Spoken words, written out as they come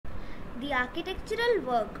The architectural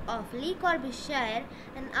work of Le Corbusier,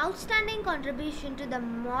 an outstanding contribution to the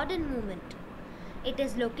modern movement. It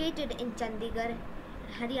is located in Chandigarh,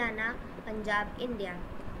 Haryana, Punjab, India.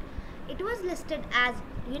 It was listed as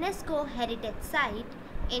UNESCO Heritage Site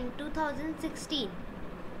in 2016.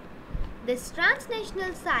 This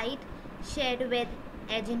transnational site, shared with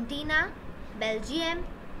Argentina, Belgium,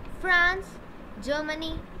 France,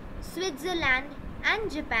 Germany, Switzerland,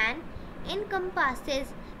 and Japan,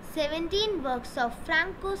 encompasses 17 works of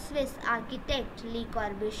Franco-Swiss architect Le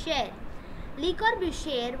Corbusier. Le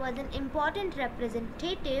Corbusier was an important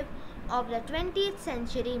representative of the 20th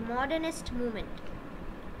century modernist movement,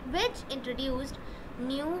 which introduced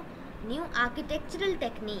new architectural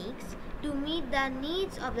techniques to meet the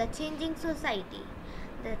needs of the changing society.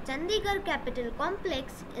 The Chandigarh Capital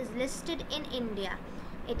Complex is listed in India.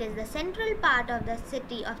 It is the central part of the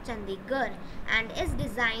city of Chandigarh and is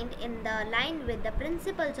designed in line with the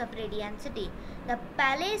principles of radiant city. The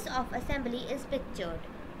Palace of Assembly is pictured.